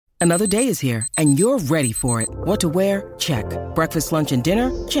Another day is here, and you're ready for it. What to wear? Check. Breakfast, lunch, and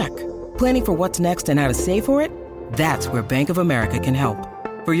dinner? Check. Planning for what's next and how to save for it? That's where Bank of America can help.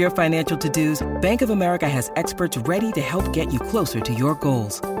 For your financial to-dos, Bank of America has experts ready to help get you closer to your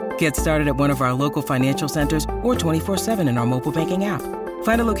goals. Get started at one of our local financial centers or 24/7 in our mobile banking app.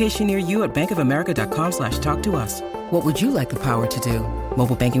 Find a location near you at bankofamerica.com/talktous. What would you like the power to do?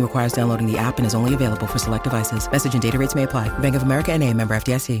 Mobile banking requires downloading the app and is only available for select devices. Message and data rates may apply. Bank of America N.A., member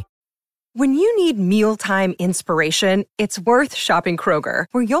FDIC. When you need mealtime inspiration, it's worth shopping Kroger,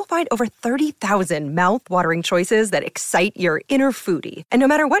 where you'll find over 30,000 mouth-watering choices that excite your inner foodie. And no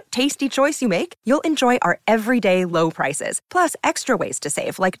matter what tasty choice you make, you'll enjoy our everyday low prices, plus extra ways to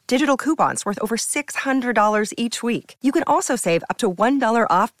save, like digital coupons worth over $600 each week. You can also save up to $1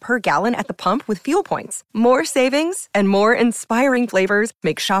 off per gallon at the pump with fuel points. More savings and more inspiring flavors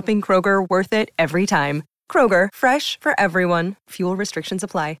make shopping Kroger worth it every time. Kroger, fresh for everyone. Fuel restrictions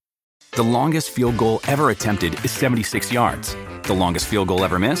apply. The longest field goal ever attempted is 76 yards. The longest field goal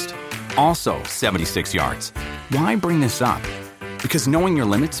ever missed? Also 76 yards. Why bring this up? Because knowing your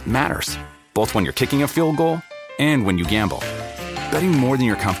limits matters, both when you're kicking a field goal and when you gamble. Betting more than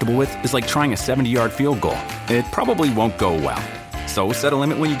you're comfortable with is like trying a 70-yard field goal. It probably won't go well. So set a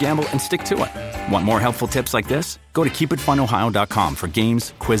limit when you gamble and stick to it. Want more helpful tips like this? Go to keepitfunohio.com for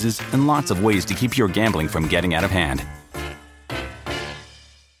games, quizzes, and lots of ways to keep your gambling from getting out of hand.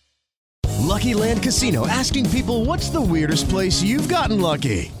 Lucky Land Casino, asking people, what's the weirdest place you've gotten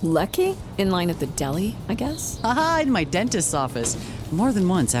lucky? Lucky? In line at the deli, I guess? Aha, in my dentist's office. More than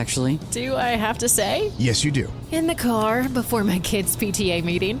once, actually. Do I have to say? Yes, you do. In the car before my kids' PTA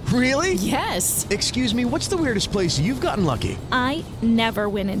meeting. Really? Yes. Excuse me, what's the weirdest place you've gotten lucky? I never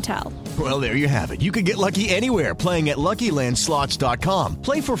win and tell. Well, there you have it. You can get lucky anywhere, playing at LuckyLandSlots.com.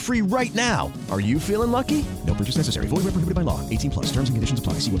 Play for free right now. Are you feeling lucky? No purchase necessary. Void where prohibited by law. 18+. Terms and conditions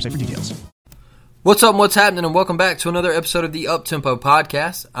apply. See website for details. What's up and what's happening, and welcome back to another episode of the Uptempo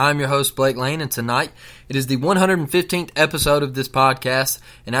Podcast. I'm your host, Blake Lane, and tonight it is the 115th episode of this podcast,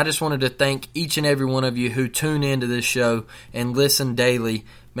 and I just wanted to thank each and every one of you who tune into this show and listen daily.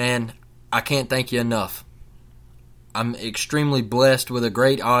 Man, I can't thank you enough. I'm extremely blessed with a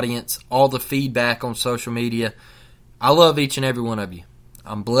great audience, all the feedback on social media. I love each and every one of you.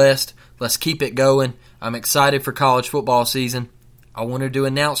 I'm blessed. Let's keep it going. I'm excited for college football season. I wanted to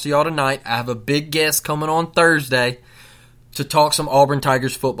announce to y'all tonight, I have a big guest coming on Thursday to talk some Auburn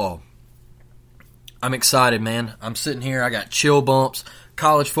Tigers football. I'm excited, man. I'm sitting here, I got chill bumps.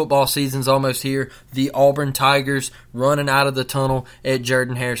 College football season's almost here. The Auburn Tigers running out of the tunnel at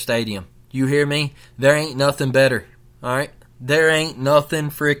Jordan-Hare Stadium. You hear me? There ain't nothing better, all right? There ain't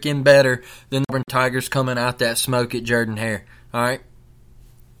nothing freaking better than the Auburn Tigers coming out that smoke at Jordan-Hare, all right?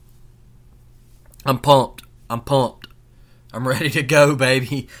 I'm pumped. I'm ready to go,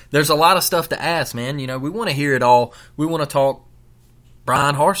 baby. There's a lot of stuff to ask, man. You know, we want to hear it all. We want to talk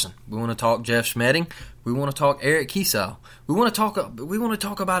Brian Harsin. We want to talk Jeff Schmedding. We want to talk Eric Kiesau. We want to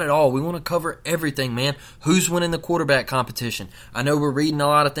talk about it all. We want to cover everything, man. Who's winning the quarterback competition? I know we're reading a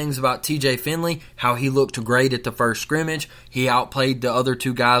lot of things about TJ Finley, how he looked great at the first scrimmage. He outplayed the other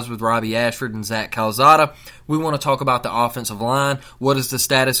two guys with Robbie Ashford and Zach Calzada. We want to talk about the offensive line. What is the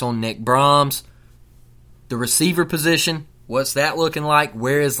status on Nick Brahms? The receiver position. What's that looking like?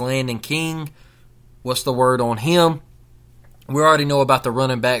 Where is Landon King? What's the word on him? We already know about the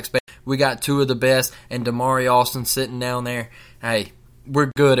running backs. We got two of the best, and Damari Alston sitting down there. Hey,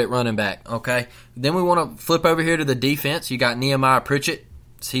 we're good at running back, okay? Then we want to flip over here to the defense. You got Nehemiah Pritchett.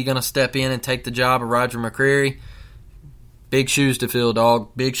 Is he going to step in and take the job of Roger McCreary? Big shoes to fill,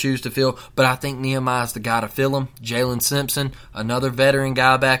 dog. Big shoes to fill. But I think Nehemiah's the guy to fill them. Jalen Simpson, another veteran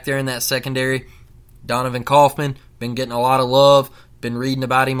guy back there in that secondary. Donovan Kaufman, been getting a lot of love, been reading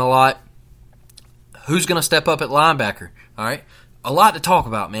about him a lot. Who's going to step up at linebacker? All right, a lot to talk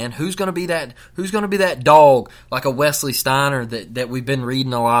about, man. Who's going to be that dog like a Wesley Steiner that we've been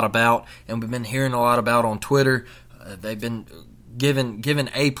reading a lot about and we've been hearing a lot about on Twitter? They've been given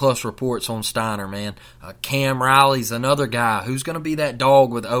A+ reports on Steiner, man. Cam Riley's another guy who's going to be that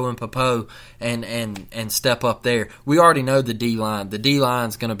dog with Owen Popo and step up there. We already know the D line. The D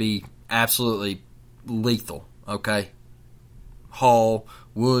line's going to be absolutely lethal. Okay, Hall,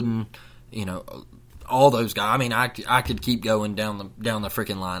 Wooden, all those guys. I mean, I could keep going down the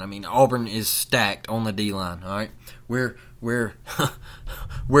freaking line. I mean, Auburn is stacked on the D line. All right, we're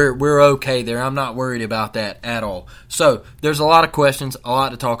okay there. I'm not worried about that at all. So there's a lot of questions, a lot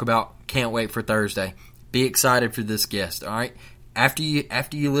to talk about. Can't wait for Thursday. Be excited for this guest. All right. After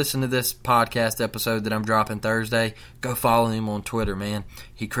you listen to this podcast episode that I'm dropping Thursday, go follow him on Twitter, man.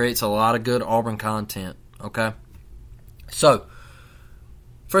 He creates a lot of good Auburn content. Okay. So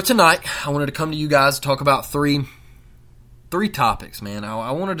For tonight, I wanted to come to you guys to talk about three topics, man.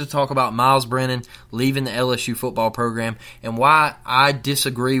 I wanted to talk about Miles Brennan leaving the LSU football program and why I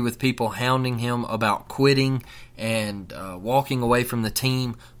disagree with people hounding him about quitting and walking away from the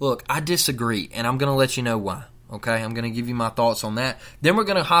team. Look, I disagree, and I'm going to let you know why. Okay, I'm going to give you my thoughts on that. Then we're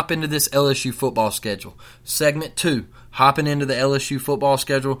going to hop into this LSU football schedule. Segment 2, hopping into the LSU football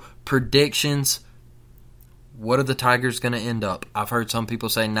schedule, predictions. What are the Tigers going to end up? I've heard some people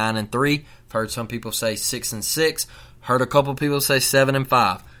say 9-3. I've heard some people say 6-6. Heard a couple people say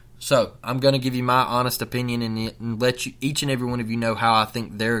 7-5. So I'm going to give you my honest opinion and let you, each and every one of you know how I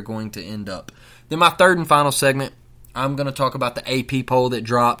think they're going to end up. Then my third and final segment, I'm going to talk about the AP poll that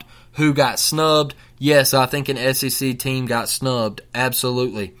dropped. Who got snubbed? Yes, I think an SEC team got snubbed.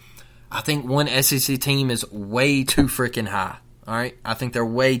 Absolutely. I think one SEC team is way too freaking high. All right, I think they're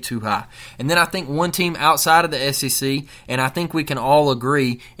way too high. And then I think one team outside of the SEC, and I think we can all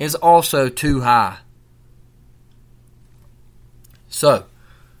agree, is also too high. So,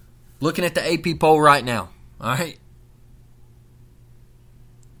 looking at the AP poll right now, all right,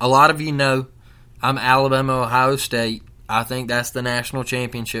 a lot of you know I'm Alabama, Ohio State. I think that's the national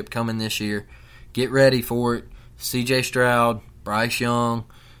championship coming this year. Get ready for it. C.J. Stroud, Bryce Young,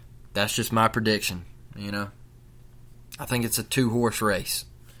 that's just my prediction, you know. I think it's a 2-horse race.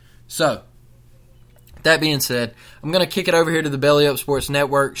 So, that being said, I'm going to kick it over here to the Belly Up Sports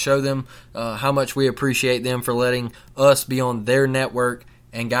Network, show them how much we appreciate them for letting us be on their network.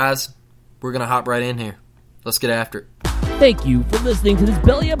 And guys, we're going to hop right in here. Let's get after it. Thank you for listening to this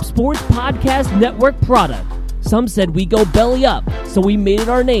Belly Up Sports Podcast Network product. Some said we go belly up, so we made it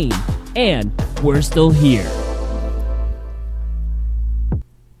our name. And we're still here.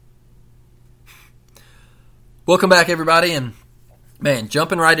 Welcome back, everybody, and man,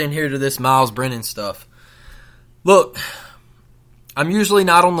 jumping right in here to this Miles Brennan stuff. Look, I'm usually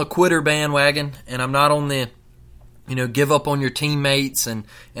not on the quitter bandwagon, and I'm not on the, give up on your teammates and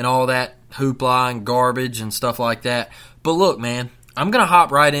all that hoopla and garbage and stuff like that. But look, man, I'm going to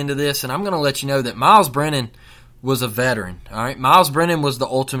hop right into this, and I'm going to let you know that Miles Brennan was a veteran, all right? Miles Brennan was the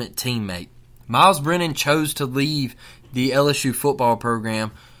ultimate teammate. Miles Brennan chose to leave the LSU football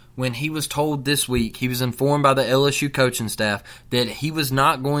program when he was told this week, he was informed by the LSU coaching staff that he was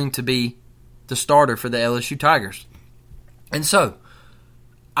not going to be the starter for the LSU Tigers. And so,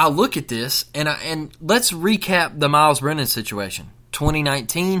 I look at this, and let's recap the Miles Brennan situation.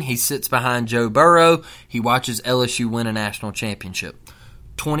 2019, he sits behind Joe Burrow. He watches LSU win a national championship.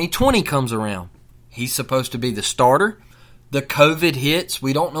 2020 comes around. He's supposed to be the starter. The COVID hits.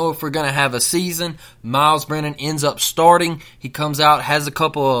 We don't know if we're going to have a season. Miles Brennan ends up starting. He comes out, has a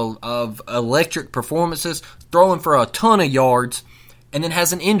couple of electric performances, throwing for a ton of yards, and then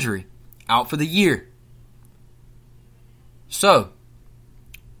has an injury. Out for the year. So,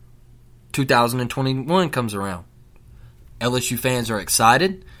 2021 comes around. LSU fans are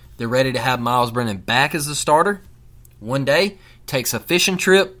excited. They're ready to have Miles Brennan back as the starter. One day, takes a fishing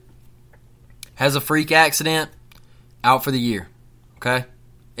trip, has a freak accident, out for the year. Okay?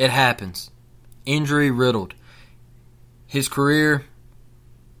 It happens. Injury riddled. His career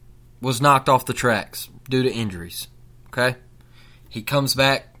was knocked off the tracks due to injuries. Okay? He comes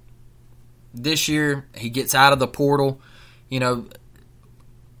back this year. He gets out of the portal.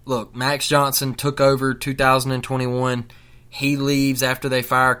 Look, Max Johnson took over 2021. He leaves after they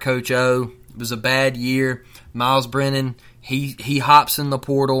fire Coach O. It was a bad year. Miles Brennan, he hops in the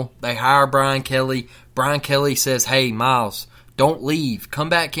portal. They hire Brian Kelly. Brian Kelly says, hey, Miles, don't leave. Come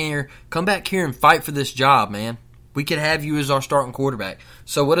back here and fight for this job, man. We could have you as our starting quarterback.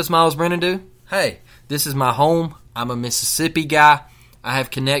 So what does Miles Brennan do? Hey, this is my home. I'm a Mississippi guy. I have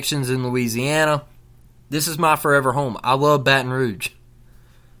connections in Louisiana. This is my forever home. I love Baton Rouge.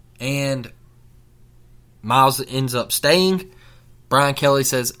 And Miles ends up staying. Brian Kelly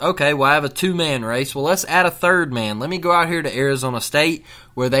says, okay, well, I have a 2-man race. Well, let's add a 3rd man. Let me go out here to Arizona State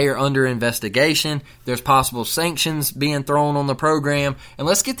where they are under investigation. There's possible sanctions being thrown on the program. And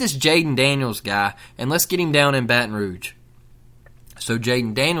let's get this Jaden Daniels guy, and let's get him down in Baton Rouge. So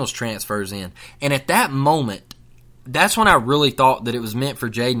Jaden Daniels transfers in. And at that moment, that's when I really thought that it was meant for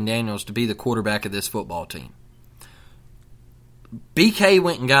Jaden Daniels to be the quarterback of this football team. BK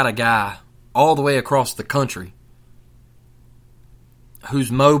went and got a guy all the way across the country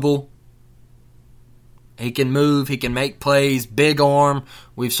who's mobile. He can move. He can make plays. Big arm.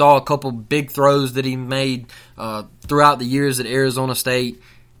 We saw a couple big throws that he made throughout the years at Arizona State.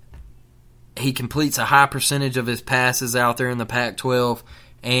 He completes a high percentage of his passes out there in the Pac-12.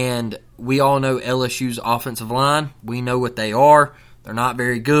 And we all know LSU's offensive line. We know what they are. They're not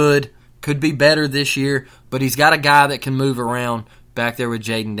very good. Could be better this year. But he's got a guy that can move around back there with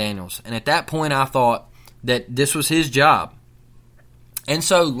Jaden Daniels. And at that point, I thought that this was his job. And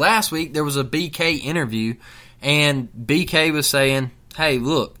so last week, there was a BK interview, and BK was saying, hey,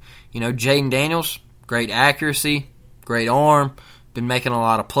 look, Jaden Daniels, great accuracy, great arm, been making a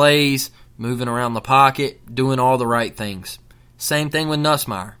lot of plays, moving around the pocket, doing all the right things. Same thing with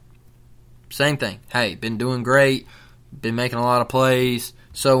Nussmeier. Same thing. Hey, been doing great, been making a lot of plays,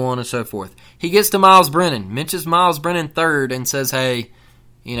 so on and so forth. He gets to Miles Brennan, mentions Miles Brennan third, and says, hey,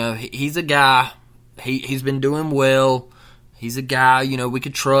 he's a guy. He's been doing well. He's a guy, we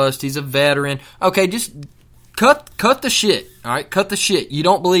could trust. He's a veteran. Okay, just cut the shit, all right? Cut the shit. You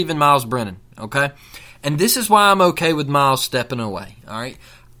don't believe in Miles Brennan, okay? And this is why I'm okay with Miles stepping away, all right?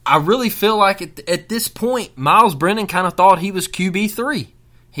 I really feel like at this point, Miles Brennan kind of thought he was QB3.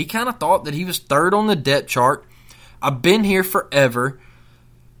 He kind of thought that he was third on the depth chart. I've been here forever.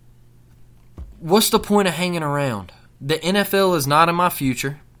 What's the point of hanging around? The NFL is not in my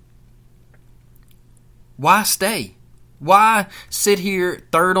future. Why stay? Why sit here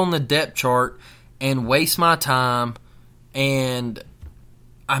third on the depth chart and waste my time, and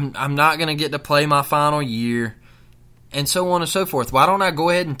I'm not going to get to play my final year, and so on and so forth? Why don't I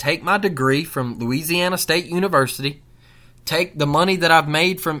go ahead and take my degree from Louisiana State University, take the money that I've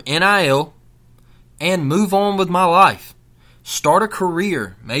made from NIL, and move on with my life? Start a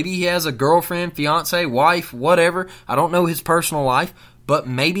career. Maybe he has a girlfriend, fiance, wife, whatever. I don't know his personal life, but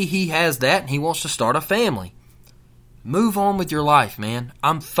maybe he has that and he wants to start a family. Move on with your life, man.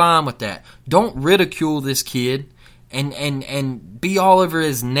 I'm fine with that. Don't ridicule this kid and be all over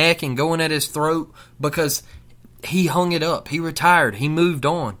his neck and going at his throat because he hung it up. He retired. He moved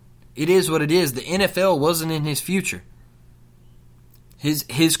on. It is what it is. The NFL wasn't in his future.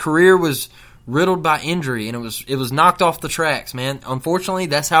 His career was riddled by injury, and it was knocked off the tracks, man. Unfortunately,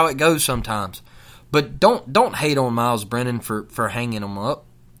 that's how it goes sometimes. But don't hate on Miles Brennan for hanging him up.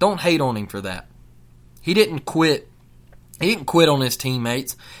 Don't hate on him for that. He didn't quit. He didn't quit on his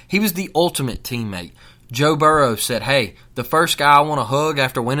teammates. He was the ultimate teammate. Joe Burrow said, hey, the first guy I want to hug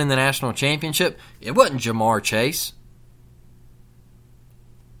after winning the national championship, it wasn't Jamar Chase.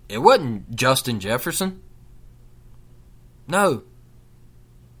 It wasn't Justin Jefferson. No.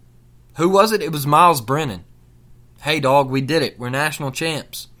 Who was it? It was Miles Brennan. Hey, dog, we did it. We're national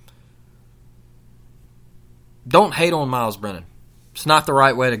champs. Don't hate on Miles Brennan. It's not the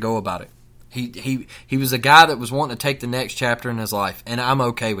right way to go about it. He was a guy that was wanting to take the next chapter in his life, and I'm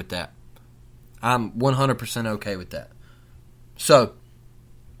okay with that. I'm 100% okay with that. So,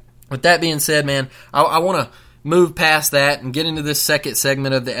 with that being said, man, I want to move past that and get into this second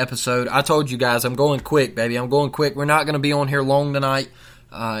segment of the episode. I told you guys I'm going quick, baby. I'm going quick. We're not going to be on here long tonight.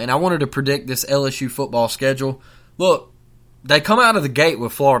 And I wanted to predict this LSU football schedule. Look, they come out of the gate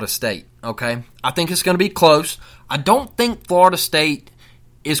with Florida State, okay? I think it's going to be close. I don't think Florida State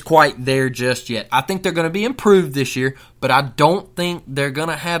is quite there just yet. I think they're going to be improved this year, but I don't think they're going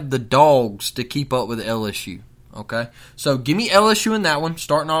to have the dogs to keep up with LSU, okay? So give me LSU in that one,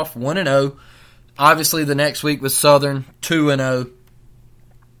 starting off 1-0. Obviously, the next week with Southern, 2-0.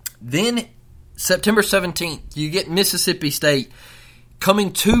 Then, September 17th, you get Mississippi State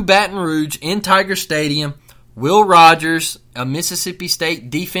coming to Baton Rouge in Tiger Stadium. Will Rogers, a Mississippi State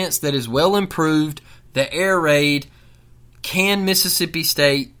defense that is well improved, the air raid. Can Mississippi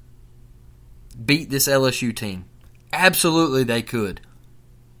State beat this LSU team? Absolutely they could.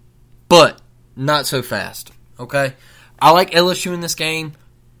 But not so fast, okay? I like LSU in this game.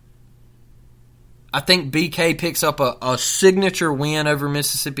 I think BK picks up a signature win over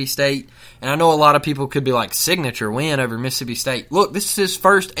Mississippi State. And I know a lot of people could be like, signature win over Mississippi State. Look, this is his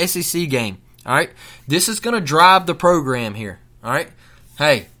first SEC game, all right? This is going to drive the program here, all right?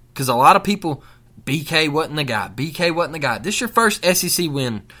 Hey, because a lot of people, BK wasn't the guy. BK wasn't the guy. This is your first SEC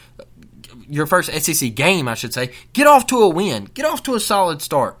win, your first SEC game, I should say. Get off to a win. Get off to a solid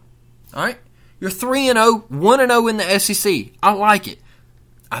start, all right? You're 3-0, 1-0 in the SEC. I like it.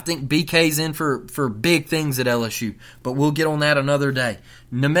 I think BK's in for big things at LSU, but we'll get on that another day.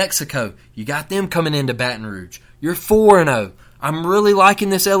 New Mexico, you got them coming into Baton Rouge. You're 4-0. I'm really liking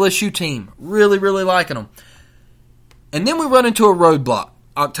this LSU team. Really, really liking them. And then we run into a roadblock,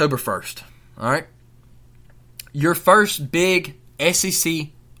 October 1st. All right? Your first big SEC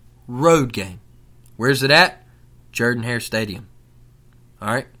road game. Where's it at? Jordan-Hare Stadium.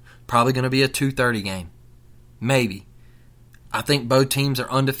 All right? Probably going to be a 2:30 game. Maybe. I think both teams are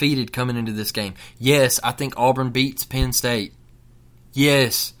undefeated coming into this game. Yes, I think Auburn beats Penn State.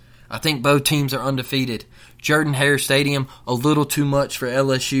 Yes, I think both teams are undefeated. Jordan-Hare Stadium, a little too much for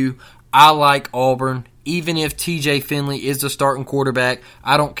LSU. I like Auburn. Even if TJ Finley is the starting quarterback,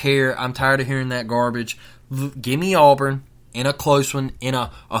 I don't care. I'm tired of hearing that garbage. Give me Auburn. in a close one, in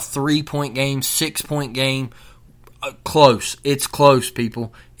a 3-point game, 6-point game. Close. It's close,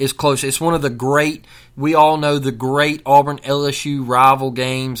 people. It's close. It's one of the great, we all know the great Auburn-LSU rival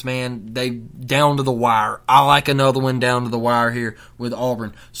games, man. They down to the wire. I like another one down to the wire here with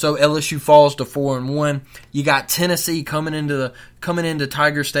Auburn. So LSU falls to 4-1. You got Tennessee coming into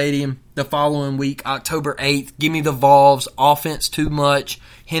Tiger Stadium the following week, October 8th. Give me the Vols. Offense too much.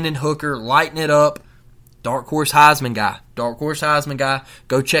 Hendon Hooker lighting it up. Dark Horse Heisman guy. Dark Horse Heisman guy.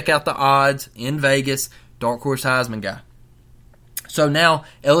 Go check out the odds in Vegas. Dark Horse Heisman guy. So now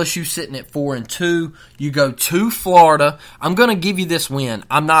LSU sitting at 4-2. You go to Florida. I'm going to give you this win.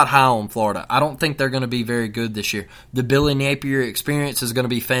 I'm not high on Florida. I don't think they're going to be very good this year. The Billy Napier experience is going to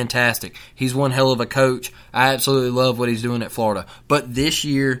be fantastic. He's one hell of a coach. I absolutely love what he's doing at Florida. But this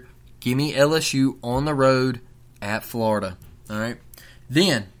year, give me LSU on the road at Florida. All right.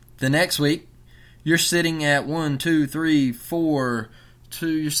 Then the next week, you're sitting at 1, 2, 3, 4, 2.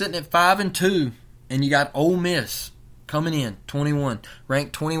 You're sitting at 5-2. And you got Ole Miss coming in, 21,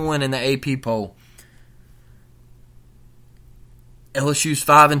 ranked 21 in the AP poll. LSU's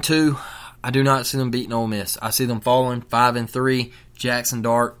 5-2. I do not see them beating Ole Miss. I see them falling 5-3. Jackson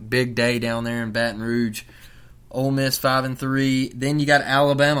Dart, big day down there in Baton Rouge. Ole Miss 5-3. Then you got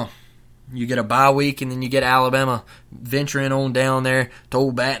Alabama. You get a bye week, and then you get Alabama venturing on down there to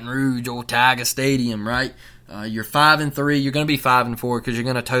old Baton Rouge, old Tiger Stadium, right? You're 5-3. You're going to be 5-4 because you're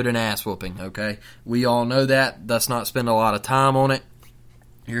going to tote an ass whooping. Okay, we all know that. Let's not spend a lot of time on it.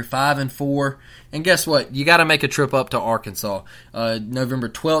 You're 5-4, and guess what? You got to make a trip up to Arkansas, November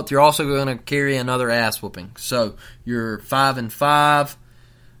 12th. You're also going to carry another ass whooping. So you're 5-5.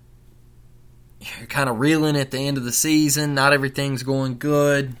 You're kind of reeling at the end of the season. Not everything's going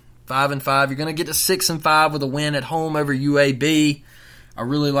good. 5-5. You're going to get to 6-5 with a win at home over UAB. I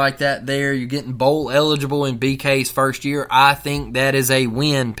really like that there. You're getting bowl eligible in BK's first year. I think that is a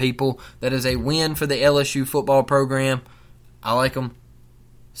win, people. That is a win for the LSU football program. I like them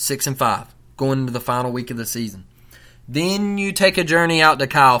 6-5 going into the final week of the season. Then you take a journey out to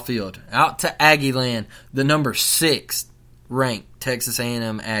Kyle Field, out to Aggie Land, the number 6 ranked Texas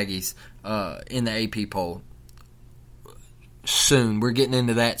A&M Aggies in the AP poll. Soon. We're getting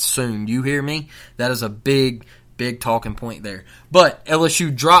into that soon. You hear me? That is a big talking point there. But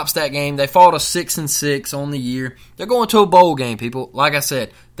LSU drops that game. They fall to 6-6 on the year. They're going to a bowl game, people. Like I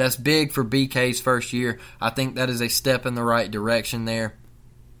said, that's big for BK's first year. I think that is a step in the right direction there.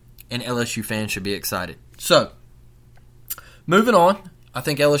 And LSU fans should be excited. So, moving on. I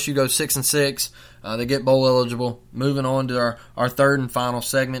think LSU goes 6-6. They get bowl eligible. Moving on to our third and final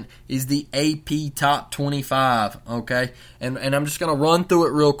segment is the AP Top 25. Okay? And I'm just going to run through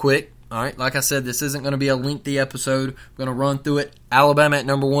it real quick. All right, like I said, this isn't going to be a lengthy episode. I'm going to run through it. Alabama at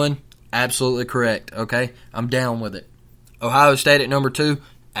number 1, absolutely correct, okay? I'm down with it. Ohio State at number 2,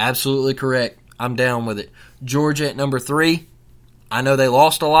 absolutely correct. I'm down with it. Georgia at number 3, I know they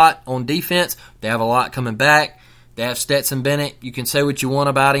lost a lot on defense. They have a lot coming back. They have Stetson Bennett. You can say what you want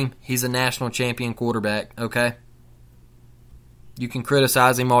about him. He's a national champion quarterback, okay? You can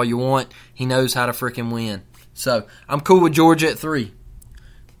criticize him all you want. He knows how to freaking win. So, I'm cool with Georgia at 3.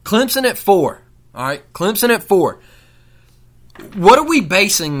 Clemson at 4. All right, Clemson at 4. What are we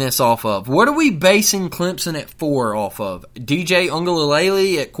basing this off of? What are we basing Clemson at 4 off of? DJ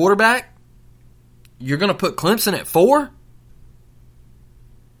Uiagalelei at quarterback? You're going to put Clemson at 4?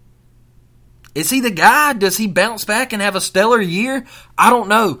 Is he the guy? Does he bounce back and have a stellar year? I don't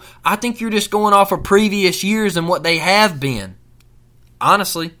know. I think you're just going off of previous years and what they have been.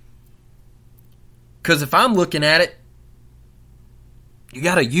 Honestly. Because if I'm looking at it, you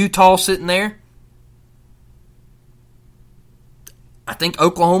got a Utah sitting there. I think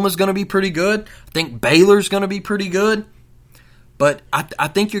Oklahoma's going to be pretty good. I think Baylor's going to be pretty good. But I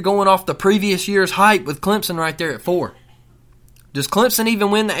think you're going off the previous year's hype with Clemson right there at 4. Does Clemson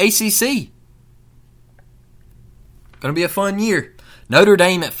even win the ACC? Going to be a fun year. Notre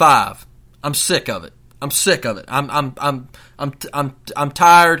Dame at 5. I'm sick of it. I'm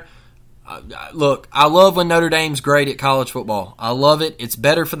tired. Look, I love when Notre Dame's great at college football. I love it. It's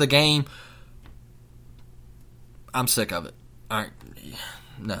better for the game. I'm sick of it. All right,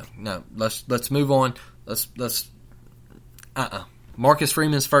 no. Let's move on. Let's. Marcus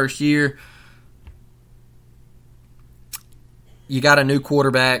Freeman's first year. You got a new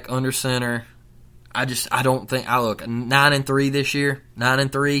quarterback under center. I don't think. I look 9-3 this year.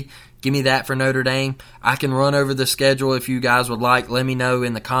 9-3. Give me that for Notre Dame. I can run over the schedule if you guys would like. Let me know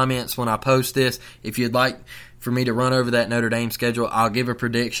in the comments when I post this. If you'd like for me to run over that Notre Dame schedule, I'll give a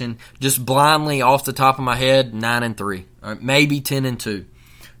prediction. Just blindly off the top of my head, 9-3. Or maybe 10-2.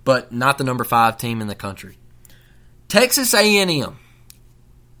 But not the number 5 team in the country. Texas A&M.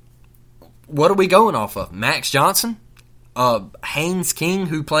 What are we going off of? Max Johnson? Haynes King,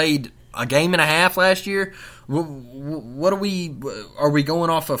 who played a game and a half last year? What are we going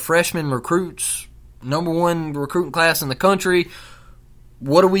off of freshman recruits? Number one recruiting class in the country?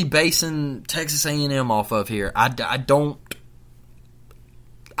 What are we basing Texas A&M off of here? I don't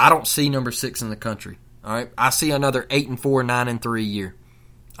see number 6 in the country. All right, I see another 8-4, 9-3 year.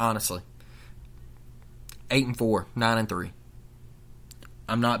 Honestly, 8-4, 9-3.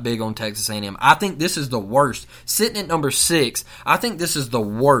 I'm not big on Texas A&M. I think this is the worst. Sitting at number 6, I think this is the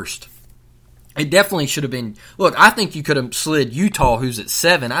worst. It definitely should have been. Look, I think you could have slid Utah, who's at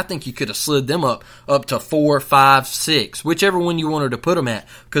 7. I think you could have slid them up to 4, 5, 6, whichever one you wanted to put them at,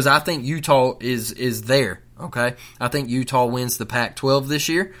 because I think Utah is there. Okay, I think Utah wins the Pac-12 this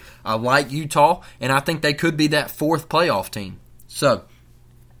year. I like Utah, and I think they could be that 4th playoff team. So,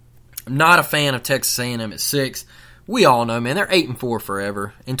 I'm not a fan of Texas A&M at 6. We all know, man, they're 8-4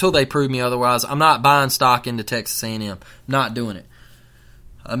 forever. Until they prove me otherwise, I'm not buying stock into Texas A&M. Not doing it.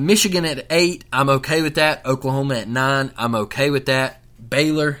 Michigan at 8, I'm okay with that. Oklahoma at 9, I'm okay with that.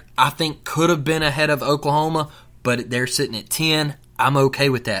 Baylor, I think, could have been ahead of Oklahoma, but they're sitting at 10. I'm okay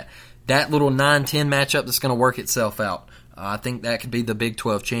with that. That little 9-10 matchup that's going to work itself out. I think that could be the Big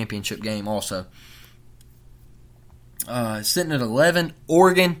 12 championship game also. Sitting at 11,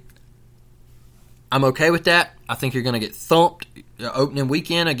 Oregon, I'm okay with that. I think you're going to get thumped opening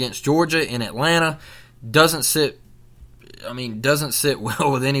weekend against Georgia in Atlanta. Doesn't sit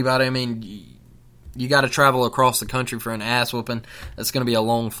well with anybody. I mean, you got to travel across the country for an ass whooping. That's going to be a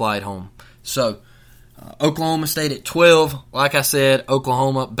long flight home. So, Oklahoma State at 12. Like I said,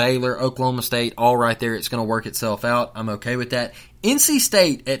 Oklahoma, Baylor, Oklahoma State, all right there. It's going to work itself out. I'm okay with that. NC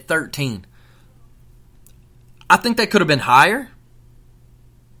State at 13. I think they could have been higher.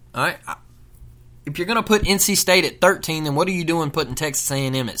 All right. If you're going to put NC State at 13, then what are you doing putting Texas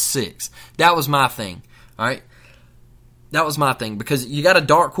A&M at 6? That was my thing. All right. That was my thing, because you got a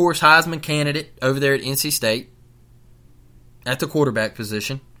dark horse Heisman candidate over there at NC State at the quarterback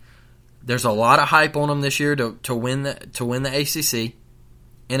position. There's a lot of hype on them this year to win the ACC,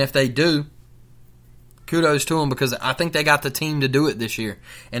 and if they do, kudos to them, because I think they got the team to do it this year.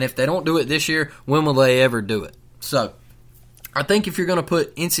 And if they don't do it this year, when will they ever do it? So, I think if you're going to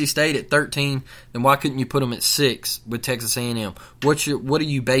put NC State at 13, then why couldn't you put them at 6 with Texas A&M? What are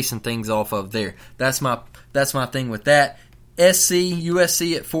you basing things off of there? That's my thing with that.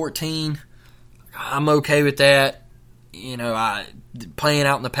 USC at 14, I'm okay with that. You know, playing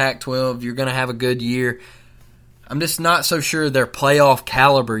out in the Pac-12, you're going to have a good year. I'm just not so sure they're playoff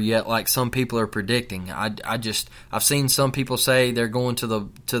caliber yet, like some people are predicting. I've seen some people say they're going to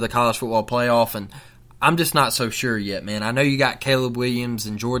the college football playoff, and I'm just not so sure yet, man. I know you got Caleb Williams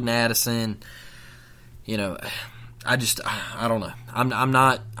and Jordan Addison. You know, I don't know. I'm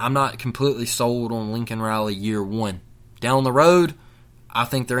not completely sold on Lincoln Riley year 1. Down the road, I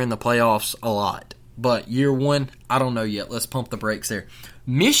think they're in the playoffs a lot. But year 1, I don't know yet. Let's pump the brakes there.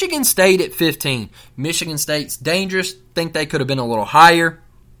 Michigan State at 15. Michigan State's dangerous. Think they could have been a little higher.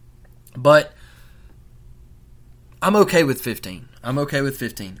 But I'm okay with 15.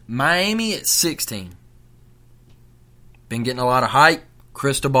 Miami at 16. Been getting a lot of hype.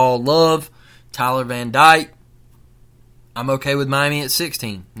 Cristobal Love, Tyler Van Dyke. I'm okay with Miami at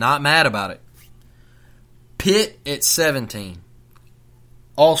 16. Not mad about it. Pitt at 17.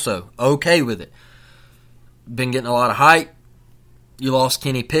 Also, okay with it. Been getting a lot of hype. You lost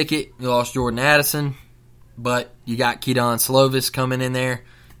Kenny Pickett. You lost Jordan Addison. But you got Keaton Slovis coming in there.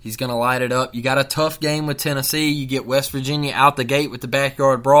 He's going to light it up. You got a tough game with Tennessee. You get West Virginia out the gate with the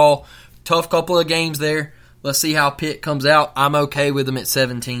backyard brawl. Tough couple of games there. Let's see how Pitt comes out. I'm okay with them at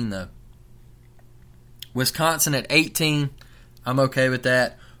 17, though. Wisconsin at 18. I'm okay with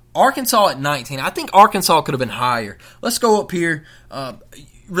that. Arkansas at 19. I think Arkansas could have been higher. Let's go up here.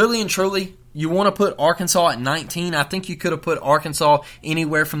 Really and truly, you want to put Arkansas at 19. I think you could have put Arkansas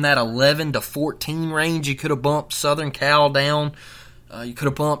anywhere from that 11 to 14 range. You could have bumped Southern Cal down. You could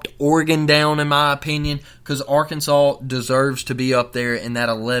have bumped Oregon down, in my opinion, because Arkansas deserves to be up there in that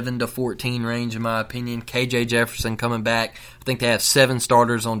 11 to 14 range, in my opinion. KJ Jefferson coming back. I think they have 7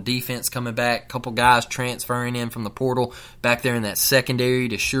 starters on defense coming back. A couple guys transferring in from the portal back there in that secondary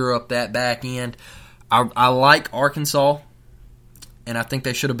to shore up that back end. I like Arkansas, and I think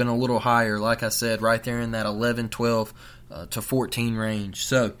they should have been a little higher, like I said, right there in that 11, 12 to 14 range.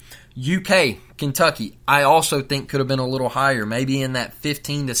 So, UK, Kentucky, I also think could have been a little higher, maybe in that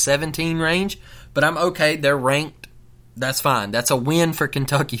 15 to 17 range, but I'm okay. They're ranked. That's fine. That's a win for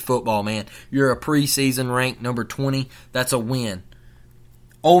Kentucky football, man. You're a preseason ranked number 20. That's a win.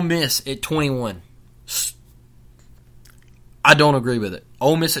 Ole Miss at 21. I don't agree with it.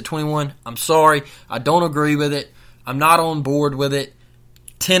 Ole Miss at 21, I'm sorry. I don't agree with it. I'm not on board with it.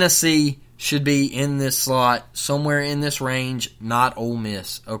 Tennessee should be in this slot, somewhere in this range, not Ole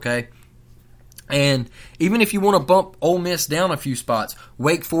Miss, okay? And even if you want to bump Ole Miss down a few spots,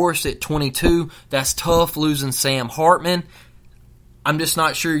 Wake Forest at 22, that's tough losing Sam Hartman. I'm just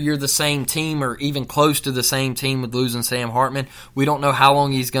not sure you're the same team or even close to the same team with losing Sam Hartman. We don't know how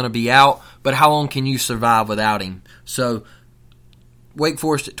long he's going to be out, but how long can you survive without him? So, Wake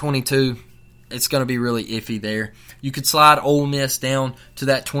Forest at 22, it's going to be really iffy there. You could slide Ole Miss down to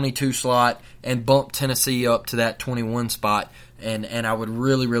that 22 slot and bump Tennessee up to that 21 spot, and I would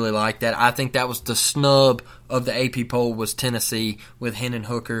really, really like that. I think that was the snub of the AP poll was Tennessee with Hendon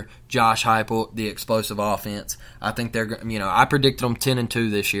Hooker, Josh Heupel, the explosive offense. I think they're, I predicted them 10-2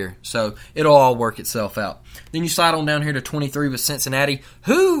 this year, so it'll all work itself out. Then you slide on down here to 23 with Cincinnati.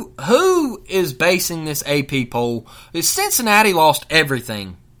 Who is basing this AP poll? Cincinnati lost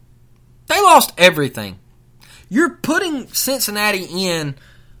everything. They lost everything. You're putting Cincinnati in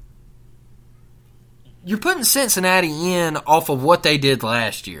off of what they did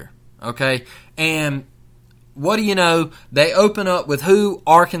last year, okay? And what do you know? They open up with who?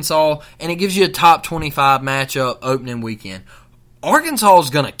 Arkansas, and it gives you a top 25 matchup opening weekend. Arkansas is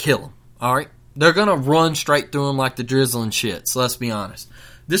going to kill them, all right? They're going to run straight through them like the drizzling shits, let's be honest.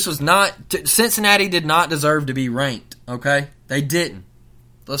 Cincinnati did not deserve to be ranked, okay? They didn't.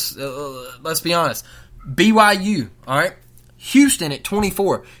 Let's be honest. BYU, all right? Houston at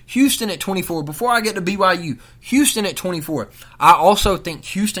 24. Before I get to BYU, Houston at 24. I also think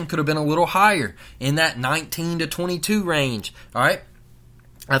Houston could have been a little higher in that 19 to 22 range, all right?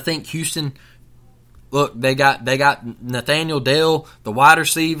 I think Houston, look, they got Nathaniel Dell, the wide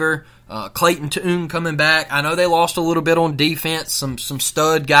receiver, Clayton Tune coming back. I know they lost a little bit on defense, some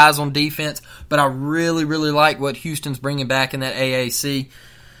stud guys on defense, but I really, really like what Houston's bringing back in that AAC.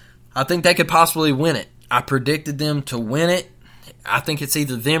 I think they could possibly win it. I predicted them to win it. I think it's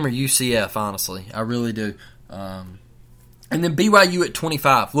either them or UCF, honestly. I really do. And then BYU at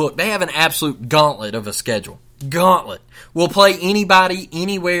 25. Look, they have an absolute gauntlet of a schedule. Gauntlet. We'll play anybody,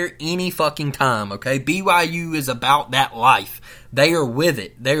 anywhere, any fucking time, okay? BYU is about that life. They are with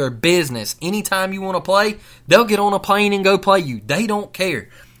it. They are business. Anytime you want to play, they'll get on a plane and go play you. They don't care.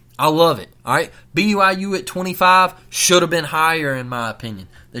 I love it, all right? BYU at 25 should have been higher, in my opinion.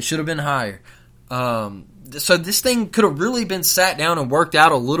 They should have been higher. So this thing could have really been sat down and worked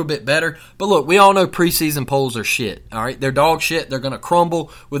out a little bit better. But look, we all know preseason polls are shit. All right, they're dog shit. They're going to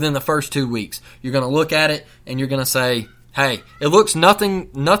crumble within the first 2 weeks. You're going to look at it and you're going to say, "Hey, it looks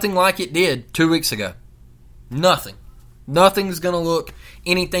nothing like it did 2 weeks ago. Nothing. Nothing's going to look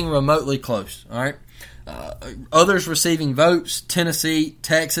anything remotely close." All right. Others receiving votes: Tennessee,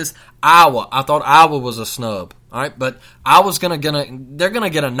 Texas, Iowa. I thought Iowa was a snub. All right, but Iowa's they're gonna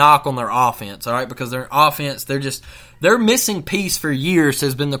get a knock on their offense. All right, because their offense, their missing piece for years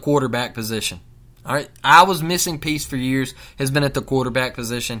has been the quarterback position. All right, Iowa's missing piece for years has been at the quarterback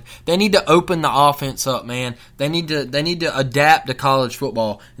position. They need to open the offense up, man. They need to adapt to college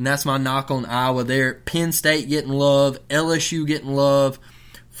football, and that's my knock on Iowa. There, Penn State getting love, LSU getting love,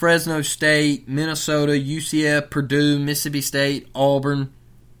 Fresno State, Minnesota, UCF, Purdue, Mississippi State, Auburn.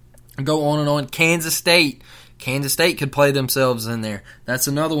 Go on and on. Kansas State could play themselves in there. That's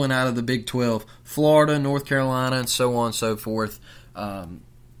another one out of the Big 12. Florida, North Carolina, and so on and so forth.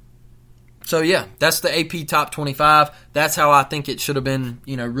 So, yeah, that's the AP Top 25. That's how I think it should have been,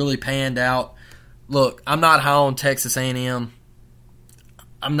 really panned out. Look, I'm not high on Texas A&M.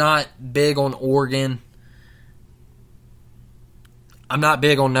 I'm not big on Oregon. I'm not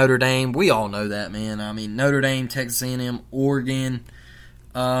big on Notre Dame. We all know that, man. I mean, Notre Dame, Texas A&M, Oregon.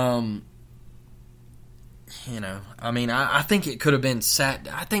 I think it could have been sat.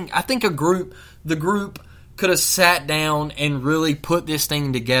 I think the group could have sat down and really put this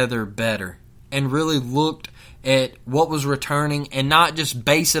thing together better and really looked at what was returning and not just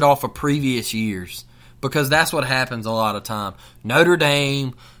base it off of previous years, because that's what happens a lot of time. Notre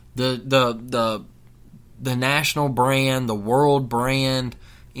Dame, the national brand, the world brand,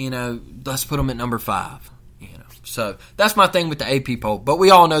 let's put them at number 5. So that's my thing with the AP poll. But we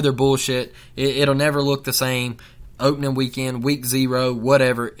all know they're bullshit. It'll never look the same. Opening weekend, week 0,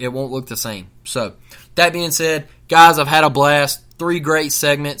 whatever, it won't look the same. So that being said, guys, I've had a blast. 3 great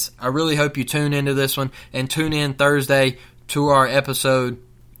segments. I really hope you tune into this one and tune in Thursday to our episode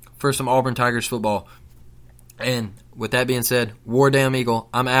for some Auburn Tigers football. And with that being said, War Damn Eagle,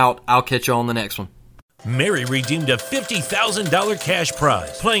 I'm out. I'll catch you on the next one. Mary redeemed a $50,000 cash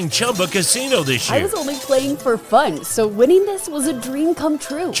prize playing Chumba Casino this year. I was only playing for fun, so winning this was a dream come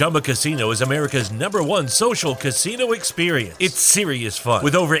true. Chumba Casino is America's #1 social casino experience. It's serious fun.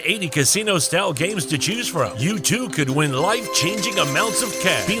 With over 80 casino-style games to choose from, you too could win life-changing amounts of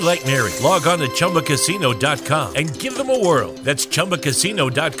cash. Be like Mary. Log on to ChumbaCasino.com and give them a whirl. That's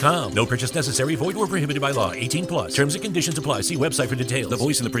ChumbaCasino.com. No purchase necessary. Void or prohibited by law. 18+. Terms and conditions apply. See website for details. The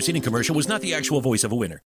voice in the preceding commercial was not the actual voice of a winner.